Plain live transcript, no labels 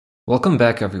Welcome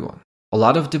back, everyone. A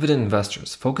lot of dividend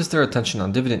investors focus their attention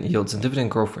on dividend yields and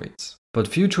dividend growth rates, but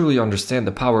few truly understand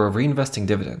the power of reinvesting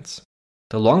dividends.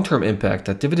 The long-term impact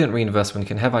that dividend reinvestment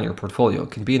can have on your portfolio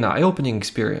can be an eye-opening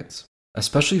experience,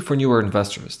 especially for newer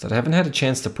investors that haven't had a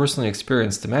chance to personally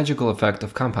experience the magical effect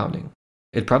of compounding.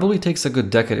 It probably takes a good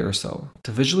decade or so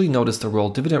to visually notice the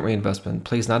role dividend reinvestment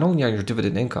plays not only on your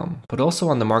dividend income, but also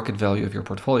on the market value of your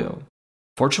portfolio.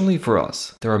 Fortunately for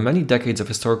us, there are many decades of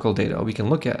historical data we can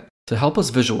look at to help us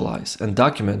visualize and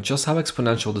document just how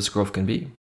exponential this growth can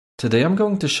be. Today I'm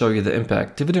going to show you the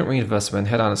impact dividend reinvestment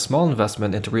had on a small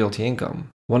investment into Realty Income,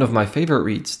 one of my favorite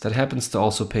REITs that happens to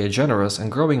also pay a generous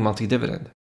and growing monthly dividend.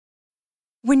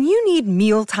 When you need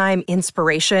mealtime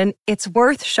inspiration, it's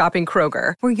worth shopping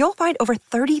Kroger, where you'll find over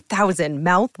 30,000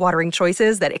 mouth-watering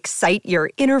choices that excite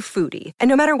your inner foodie. And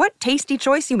no matter what tasty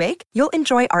choice you make, you'll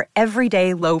enjoy our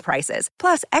everyday low prices,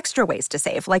 plus extra ways to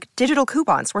save, like digital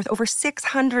coupons worth over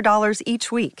 $600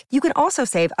 each week. You can also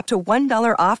save up to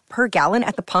 $1 off per gallon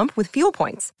at the pump with fuel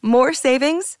points. More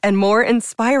savings and more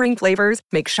inspiring flavors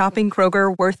make shopping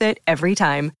Kroger worth it every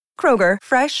time. Kroger,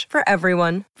 fresh for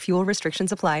everyone. Fuel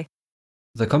restrictions apply.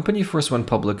 The company first went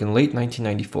public in late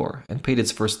 1994 and paid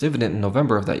its first dividend in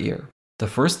November of that year. The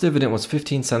first dividend was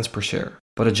 15 cents per share,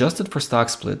 but adjusted for stock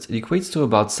splits, it equates to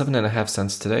about 7.5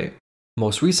 cents today.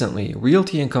 Most recently,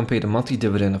 Realty Income paid a monthly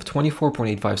dividend of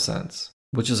 24.85 cents,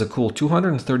 which is a cool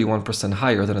 231%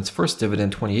 higher than its first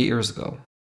dividend 28 years ago.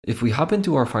 If we hop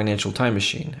into our financial time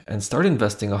machine and start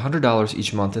investing $100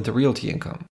 each month into Realty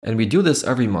Income, and we do this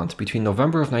every month between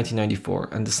November of 1994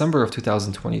 and December of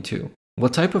 2022,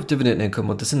 what type of dividend income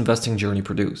would this investing journey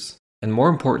produce? And more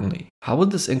importantly, how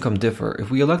would this income differ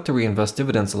if we elect to reinvest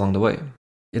dividends along the way?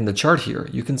 In the chart here,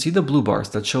 you can see the blue bars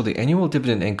that show the annual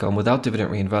dividend income without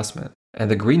dividend reinvestment, and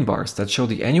the green bars that show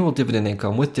the annual dividend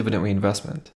income with dividend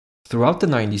reinvestment. Throughout the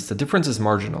 90s, the difference is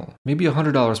marginal, maybe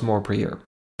 $100 more per year.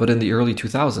 But in the early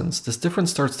 2000s, this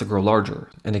difference starts to grow larger,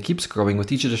 and it keeps growing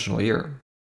with each additional year.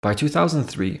 By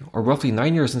 2003, or roughly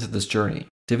 9 years into this journey,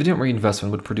 dividend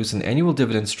reinvestment would produce an annual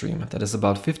dividend stream that is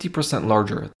about 50%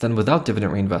 larger than without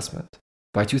dividend reinvestment.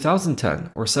 By 2010,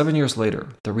 or 7 years later,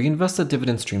 the reinvested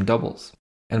dividend stream doubles.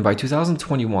 And by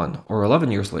 2021, or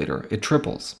 11 years later, it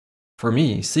triples. For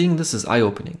me, seeing this is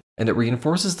eye-opening, and it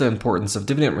reinforces the importance of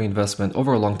dividend reinvestment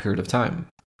over a long period of time.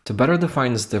 To better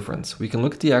define this difference, we can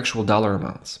look at the actual dollar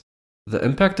amounts. The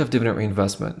impact of dividend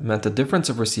reinvestment meant the difference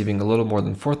of receiving a little more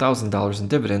than $4,000 in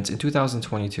dividends in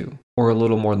 2022, or a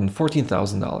little more than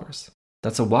 $14,000.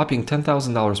 That's a whopping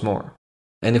 $10,000 more.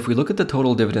 And if we look at the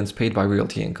total dividends paid by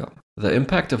Realty Income, the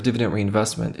impact of dividend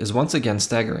reinvestment is once again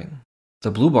staggering.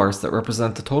 The blue bars that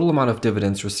represent the total amount of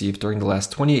dividends received during the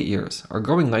last 28 years are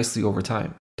growing nicely over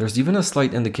time. There's even a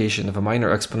slight indication of a minor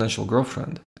exponential growth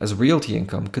trend, as Realty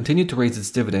Income continued to raise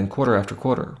its dividend quarter after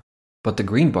quarter. But the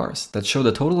green bars that show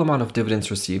the total amount of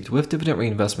dividends received with dividend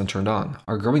reinvestment turned on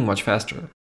are growing much faster.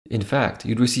 In fact,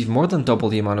 you'd receive more than double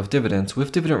the amount of dividends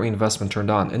with dividend reinvestment turned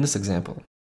on in this example.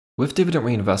 With dividend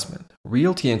reinvestment,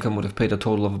 Realty Income would have paid a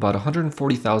total of about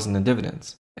 $140,000 in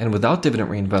dividends, and without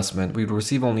dividend reinvestment, we would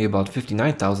receive only about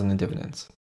 $59,000 in dividends.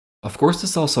 Of course,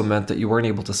 this also meant that you weren't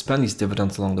able to spend these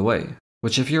dividends along the way,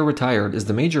 which if you're retired is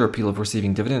the major appeal of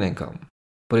receiving dividend income.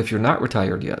 But if you're not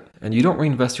retired yet, and you don't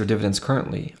reinvest your dividends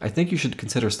currently, I think you should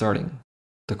consider starting.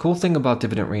 The cool thing about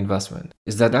dividend reinvestment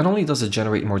is that not only does it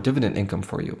generate more dividend income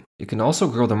for you, it can also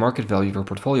grow the market value of your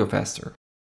portfolio faster.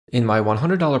 In my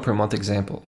 $100 per month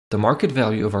example, the market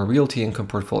value of our Realty Income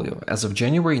portfolio as of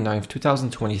January 9,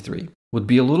 2023 would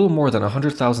be a little more than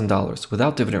 $100,000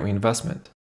 without dividend reinvestment.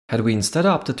 Had we instead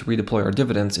opted to redeploy our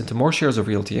dividends into more shares of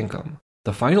Realty Income,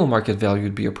 the final market value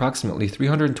would be approximately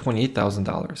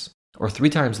 $328,000. Or 3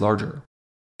 times larger.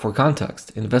 For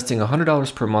context, investing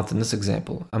 $100 per month in this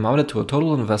example amounted to a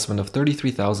total investment of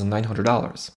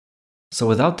 $33,900. So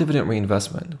without dividend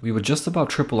reinvestment, we would just about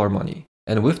triple our money,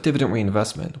 and with dividend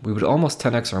reinvestment, we would almost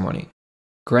 10x our money.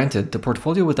 Granted, the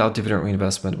portfolio without dividend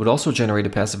reinvestment would also generate a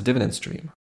passive dividend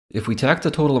stream. If we tacked the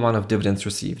total amount of dividends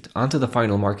received onto the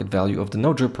final market value of the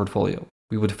no-drip portfolio,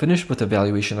 we would finish with a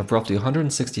valuation of roughly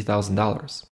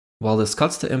 $160,000. While this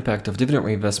cuts the impact of dividend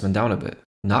reinvestment down a bit,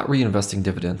 not reinvesting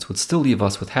dividends would still leave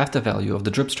us with half the value of the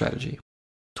DRIP strategy.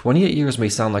 28 years may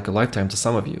sound like a lifetime to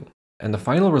some of you, and the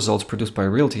final results produced by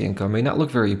Realty Income may not look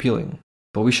very appealing,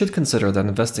 but we should consider that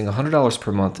investing $100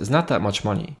 per month is not that much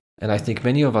money, and I think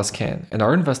many of us can and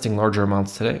are investing larger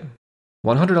amounts today.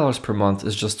 $100 per month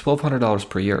is just $1,200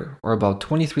 per year, or about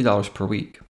 $23 per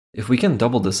week. If we can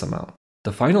double this amount,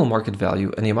 the final market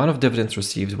value and the amount of dividends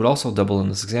received would also double in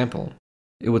this example.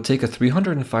 It would take a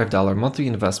 $305 monthly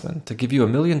investment to give you $1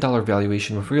 million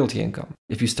valuation with realty income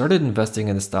if you started investing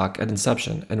in the stock at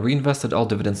inception and reinvested all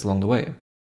dividends along the way.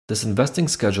 This investing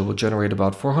schedule would generate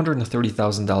about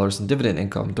 $430,000 in dividend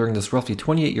income during this roughly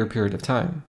 28-year period of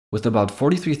time, with about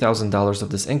 $43,000 of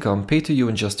this income paid to you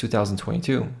in just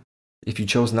 2022. If you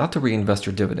chose not to reinvest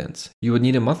your dividends, you would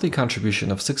need a monthly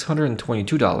contribution of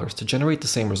 $622 to generate the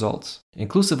same results,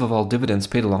 inclusive of all dividends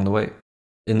paid along the way.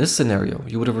 In this scenario,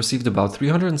 you would have received about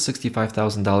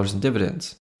 $365,000 in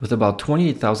dividends, with about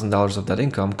 $28,000 of that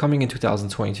income coming in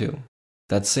 2022.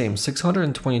 That same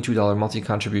 $622 monthly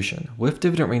contribution, with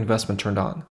dividend reinvestment turned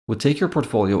on, would take your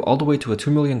portfolio all the way to a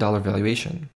 $2 million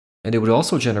valuation, and it would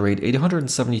also generate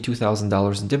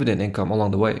 $872,000 in dividend income along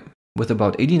the way, with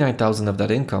about $89,000 of that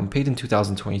income paid in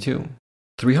 2022.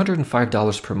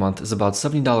 $305 per month is about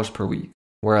 $70 per week,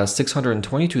 whereas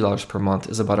 $622 per month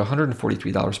is about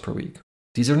 $143 per week.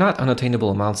 These are not unattainable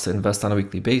amounts to invest on a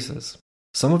weekly basis.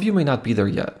 Some of you may not be there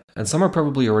yet, and some are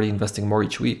probably already investing more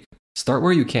each week. Start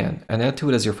where you can and add to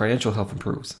it as your financial health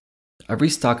improves. Every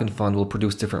stock and fund will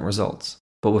produce different results,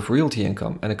 but with realty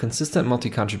income and a consistent monthly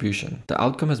contribution, the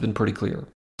outcome has been pretty clear.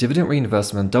 Dividend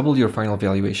reinvestment doubled your final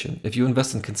valuation if you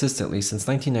invested consistently since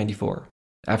 1994.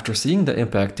 After seeing the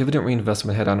impact dividend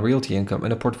reinvestment had on realty income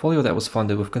in a portfolio that was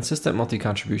funded with consistent monthly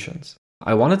contributions,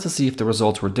 I wanted to see if the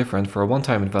results were different for a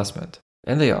one-time investment.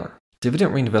 And they are.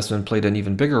 Dividend reinvestment played an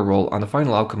even bigger role on the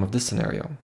final outcome of this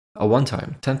scenario. A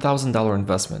one-time $10,000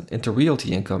 investment into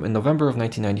realty income in November of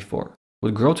 1994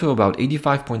 would grow to about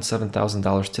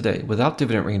 $85,700 today without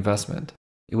dividend reinvestment.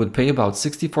 It would pay about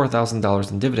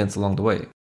 $64,000 in dividends along the way,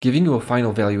 giving you a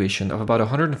final valuation of about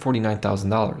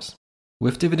 $149,000.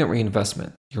 With dividend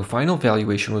reinvestment, your final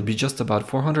valuation would be just about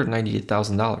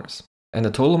 $498,000, and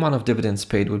the total amount of dividends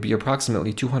paid would be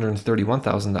approximately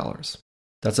 $231,000.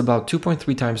 That's about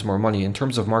 2.3 times more money in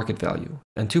terms of market value,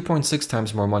 and 2.6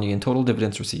 times more money in total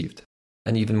dividends received.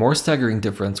 An even more staggering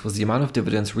difference was the amount of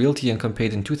dividends realty income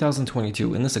paid in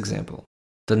 2022 in this example.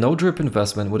 The no-drip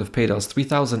investment would have paid us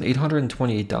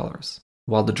 $3,828,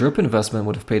 while the drip investment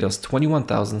would have paid us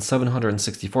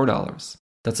 $21,764.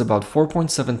 That's about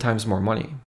 4.7 times more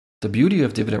money. The beauty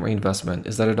of dividend reinvestment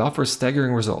is that it offers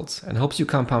staggering results and helps you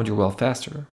compound your wealth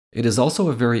faster. It is also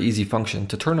a very easy function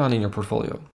to turn on in your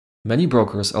portfolio. Many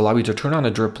brokers allow you to turn on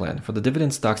a drip plan for the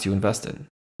dividend stocks you invest in.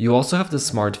 You also have the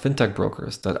smart fintech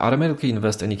brokers that automatically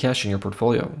invest any cash in your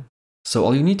portfolio. So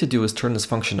all you need to do is turn this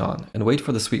function on and wait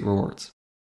for the sweet rewards.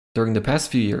 During the past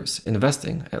few years,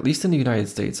 investing, at least in the United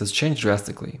States, has changed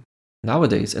drastically.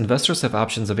 Nowadays, investors have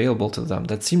options available to them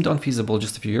that seemed unfeasible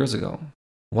just a few years ago.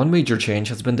 One major change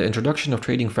has been the introduction of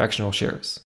trading fractional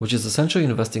shares, which is essentially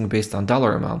investing based on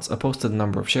dollar amounts opposed to the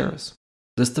number of shares.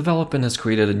 This development has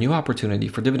created a new opportunity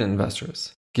for dividend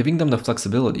investors, giving them the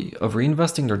flexibility of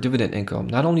reinvesting their dividend income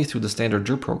not only through the standard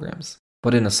DRIP programs,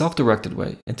 but in a self-directed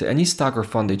way into any stock or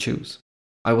fund they choose.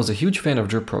 I was a huge fan of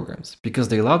DRIP programs because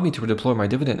they allowed me to redeploy my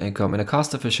dividend income in a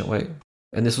cost-efficient way,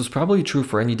 and this was probably true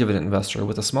for any dividend investor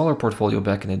with a smaller portfolio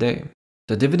back in the day.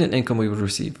 The dividend income we would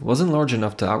receive wasn't large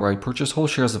enough to outright purchase whole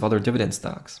shares of other dividend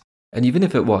stocks, and even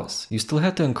if it was, you still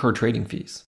had to incur trading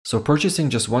fees. So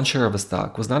purchasing just one share of a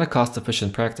stock was not a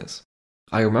cost-efficient practice.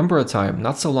 I remember a time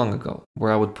not so long ago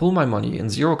where I would pool my money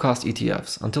in zero-cost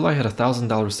ETFs until I had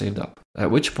 $1,000 saved up, at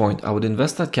which point I would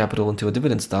invest that capital into a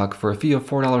dividend stock for a fee of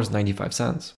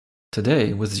 $4.95.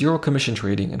 Today, with zero commission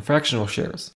trading and fractional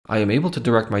shares, I am able to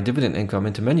direct my dividend income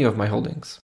into many of my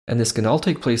holdings, and this can all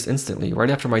take place instantly right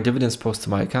after my dividends post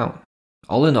to my account.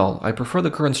 All in all, I prefer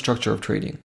the current structure of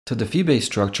trading to the fee-based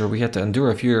structure we had to endure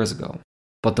a few years ago.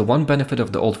 But the one benefit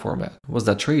of the old format was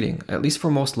that trading, at least for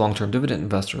most long-term dividend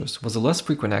investors, was a less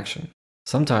frequent action.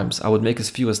 Sometimes I would make as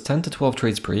few as 10 to 12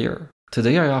 trades per year.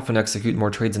 Today I often execute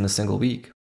more trades in a single week.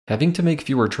 Having to make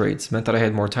fewer trades meant that I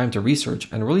had more time to research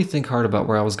and really think hard about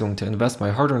where I was going to invest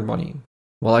my hard-earned money.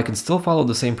 While I can still follow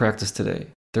the same practice today,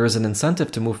 there is an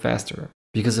incentive to move faster,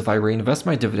 because if I reinvest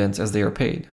my dividends as they are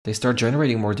paid, they start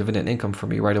generating more dividend income for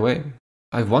me right away.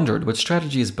 I've wondered which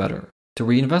strategy is better. To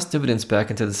reinvest dividends back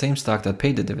into the same stock that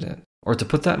paid the dividend, or to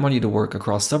put that money to work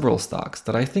across several stocks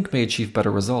that I think may achieve better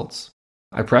results.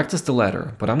 I practice the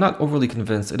latter, but I'm not overly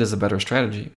convinced it is a better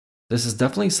strategy. This is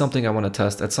definitely something I want to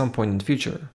test at some point in the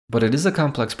future, but it is a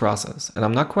complex process, and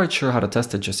I'm not quite sure how to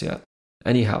test it just yet.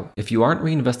 Anyhow, if you aren't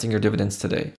reinvesting your dividends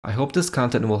today, I hope this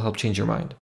content will help change your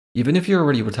mind. Even if you're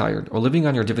already retired or living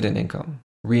on your dividend income,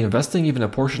 reinvesting even a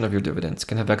portion of your dividends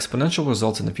can have exponential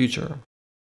results in the future.